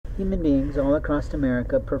Human beings all across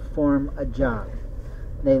America perform a job.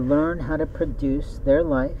 They learn how to produce their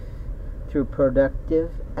life through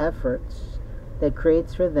productive efforts that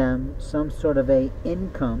creates for them some sort of a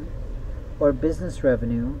income or business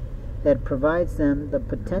revenue that provides them the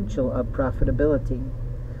potential of profitability.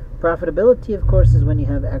 Profitability, of course, is when you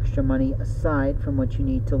have extra money aside from what you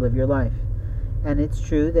need to live your life. And it's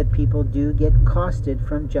true that people do get costed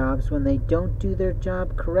from jobs when they don't do their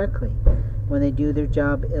job correctly, when they do their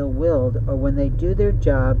job ill-willed, or when they do their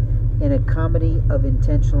job in a comedy of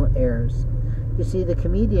intentional errors. You see, the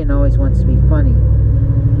comedian always wants to be funny.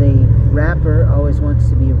 The rapper always wants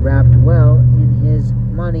to be rapped well in his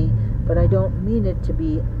money, but I don't mean it to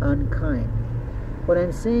be unkind. What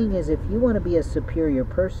I'm saying is, if you want to be a superior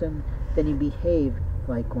person, then you behave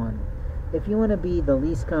like one. If you want to be the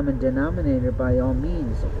least common denominator, by all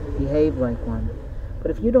means, behave like one. But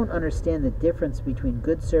if you don't understand the difference between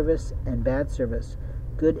good service and bad service,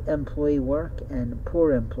 good employee work and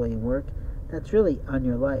poor employee work, that's really on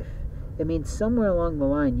your life. It means somewhere along the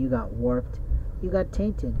line you got warped, you got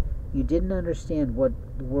tainted, you didn't understand what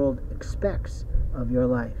the world expects of your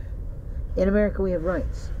life. In America we have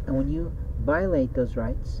rights, and when you violate those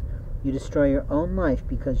rights, you destroy your own life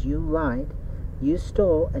because you lied, you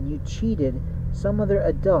stole, and you cheated some other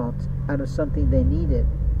adult out of something they needed.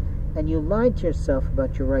 And you lied to yourself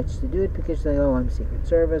about your rights to do it because you say, oh, I'm Secret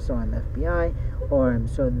Service, or I'm FBI, or I'm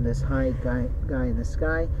so this high guy in the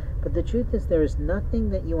sky. But the truth is, there is nothing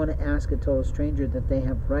that you want to ask a total stranger that they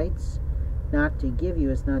have rights not to give you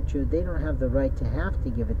is not true. They don't have the right to have to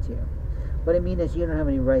give it to you. What I mean is, you don't have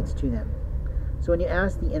any rights to them. So when you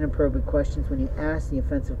ask the inappropriate questions, when you ask the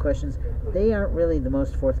offensive questions, they aren't really the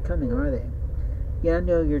most forthcoming, are they? Yeah, I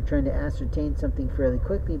know you're trying to ascertain something fairly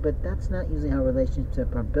quickly, but that's not usually how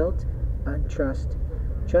relationships are built on trust.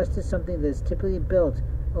 Trust is something that is typically built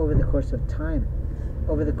over the course of time,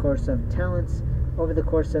 over the course of talents, over the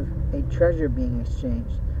course of a treasure being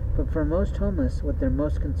exchanged. But for most homeless, what they're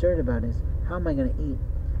most concerned about is, how am I going to eat?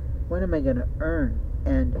 When am I going to earn?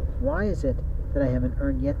 And why is it that I haven't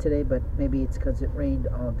earned yet today, but maybe it's because it rained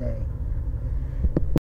all day?